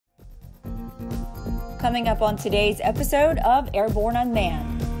Coming up on today's episode of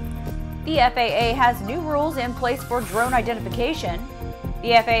Airborne-Unmanned. The FAA has new rules in place for drone identification.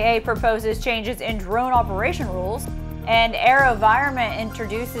 The FAA proposes changes in drone operation rules. And AeroVironment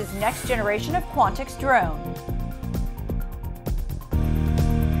introduces next generation of Quantix drone.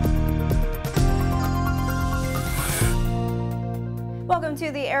 Welcome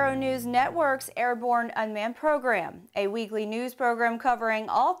to the Aero-News Network's Airborne-Unmanned program, a weekly news program covering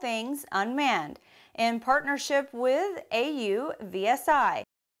all things unmanned, in partnership with AU-VSI.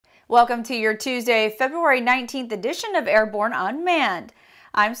 Welcome to your Tuesday, February 19th edition of Airborne-Unmanned.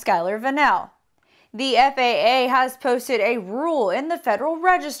 I'm Skylar Vanell. The FAA has posted a rule in the Federal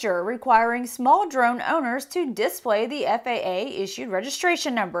Register requiring small drone owners to display the FAA-issued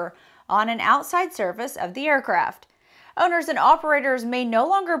registration number on an outside surface of the aircraft. Owners and operators may no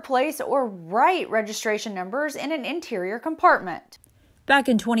longer place or write registration numbers in an interior compartment. Back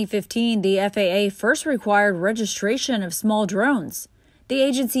in 2015, the FAA first required registration of small drones. The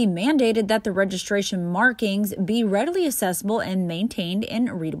agency mandated that the registration markings be readily accessible and maintained in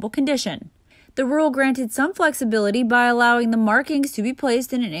readable condition. The rule granted some flexibility by allowing the markings to be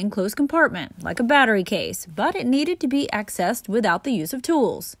placed in an enclosed compartment, like a battery case, but it needed to be accessed without the use of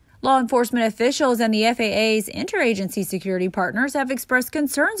tools. Law enforcement officials and the FAA's interagency security partners have expressed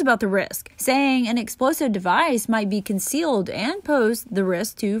concerns about the risk, saying an explosive device might be concealed and pose the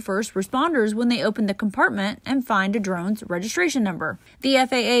risk to first responders when they open the compartment and find a drone's registration number. The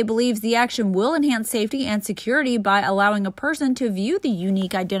FAA believes the action will enhance safety and security by allowing a person to view the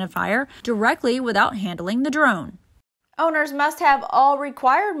unique identifier directly without handling the drone. Owners must have all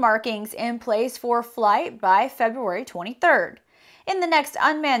required markings in place for flight by February 23rd. In the next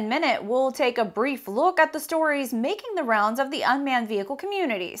Unmanned Minute, we'll take a brief look at the stories making the rounds of the unmanned vehicle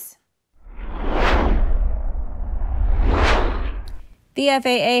communities. The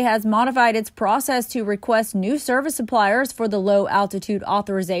FAA has modified its process to request new service suppliers for the low-altitude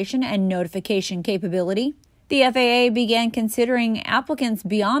authorization and notification capability. The FAA began considering applicants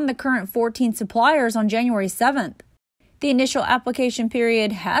beyond the current 14 suppliers on January 7th. The initial application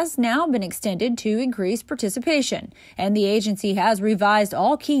period has now been extended to increase participation, and the agency has revised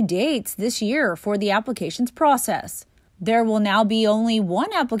all key dates this year for the applications process. There will now be only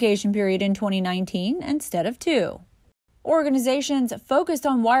one application period in 2019 instead of two. Organizations focused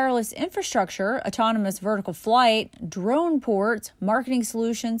on wireless infrastructure, autonomous vertical flight, drone ports, marketing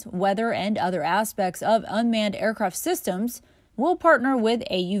solutions, weather, and other aspects of unmanned aircraft systems will partner with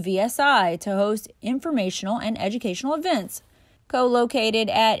AU-VSI to host informational and educational events, co-located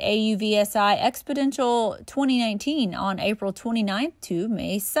at AU-VSI XPONENTIAL 2019 on April 29th to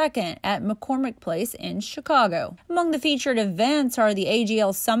May 2nd at McCormick Place in Chicago. Among the featured events are the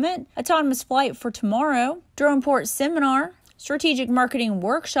AGL Summit, Autonomous Flight for Tomorrow, Drone Port Seminar, Strategic Marketing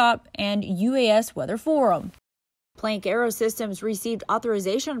Workshop, and UAS Weather Forum. Planck Aerosystems received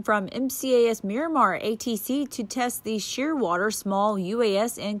authorization from MCAS Miramar ATC to test the Shearwater small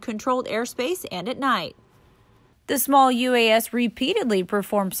UAS in controlled airspace and at night. The small UAS repeatedly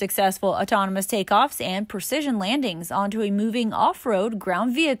performed successful autonomous takeoffs and precision landings onto a moving off-road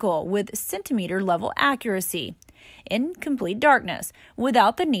ground vehicle with centimeter-level accuracy, in complete darkness,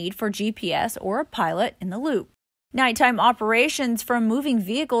 without the need for GPS or a pilot in the loop. Nighttime operations from moving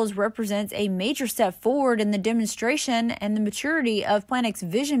vehicles represents a major step forward in the demonstration and the maturity of Planck's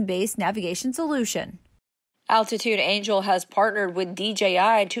vision-based navigation solution. Altitude Angel has partnered with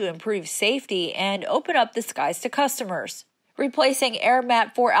DJI to improve safety and open up the skies to customers. Replacing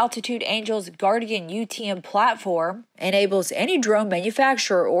AirMap for Altitude Angel's Guardian UTM platform enables any drone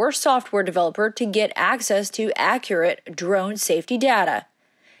manufacturer or software developer to get access to accurate drone safety data.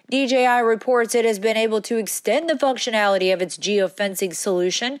 DJI reports it has been able to extend the functionality of its geofencing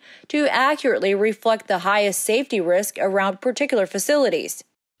solution to accurately reflect the highest safety risk around particular facilities.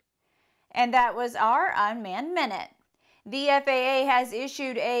 And that was our Unmanned Minute. The FAA has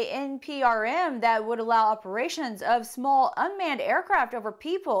issued a NPRM that would allow operations of small unmanned aircraft over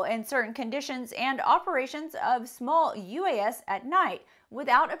people in certain conditions and operations of small UAS at night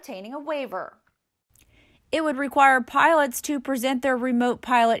without obtaining a waiver. It would require pilots to present their remote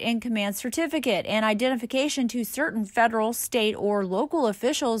pilot in command certificate and identification to certain federal, state, or local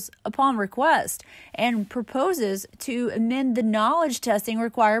officials upon request, and proposes to amend the knowledge testing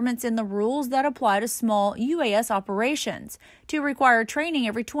requirements in the rules that apply to small UAS operations to require training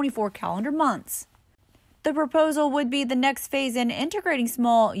every 24 calendar months. The proposal would be the next phase in integrating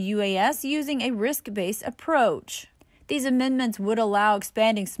small UAS using a risk-based approach. These amendments would allow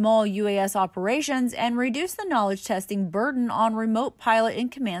expanding small UAS operations and reduce the knowledge testing burden on remote pilot and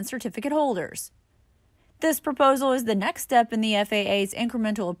command certificate holders. This proposal is the next step in the FAA's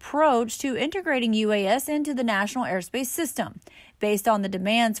incremental approach to integrating UAS into the national airspace system, based on the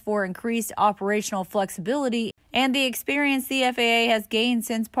demands for increased operational flexibility and the experience the FAA has gained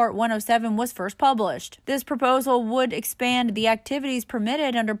since Part 107 was first published. This proposal would expand the activities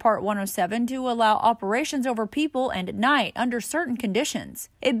permitted under Part 107 to allow operations over people and at night under certain conditions.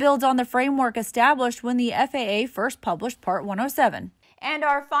 It builds on the framework established when the FAA first published Part 107. And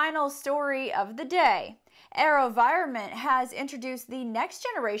our final story of the day. AeroVironment has introduced the next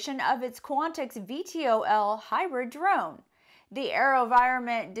generation of its Quantix VTOL hybrid drone, the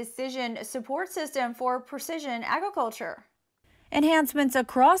AeroVironment Decision Support System for precision agriculture. Enhancements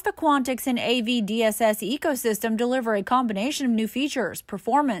across the Quantix and AV DSS ecosystem deliver a combination of new features,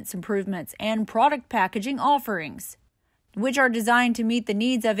 performance improvements, and product packaging offerings, which are designed to meet the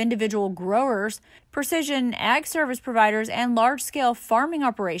needs of individual growers, precision ag service providers, and large-scale farming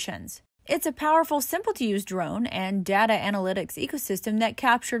operations. It's a powerful, simple-to-use drone and data analytics ecosystem that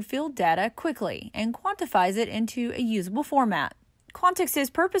captured field data quickly and quantifies it into a usable format. Quantix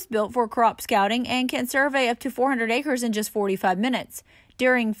is purpose-built for crop scouting and can survey up to 400 acres in just 45 minutes.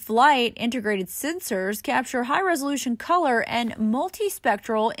 During flight, integrated sensors capture high-resolution color and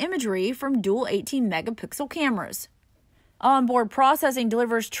multispectral imagery from dual 18-megapixel cameras. Onboard processing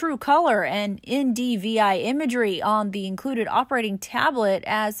delivers true color and NDVI imagery on the included operating tablet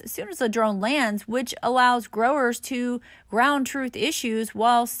as soon as the drone lands, which allows growers to ground truth issues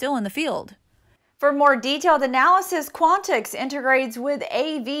while still in the field. For more detailed analysis, Quantix integrates with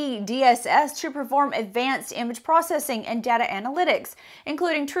AV DSS to perform advanced image processing and data analytics,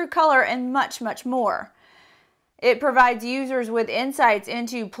 including true color and much more. It provides users with insights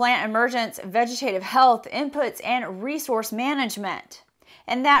into plant emergence, vegetative health, inputs, and resource management.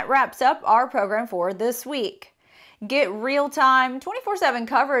 And that wraps up our program for this week. Get real-time, 24/7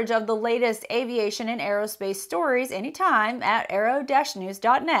 coverage of the latest aviation and aerospace stories anytime at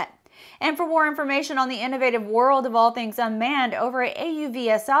aero-news.net. And for more information on the innovative world of all things unmanned, over at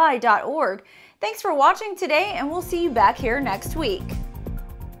auvsi.org. Thanks for watching today, and we'll see you back here next week.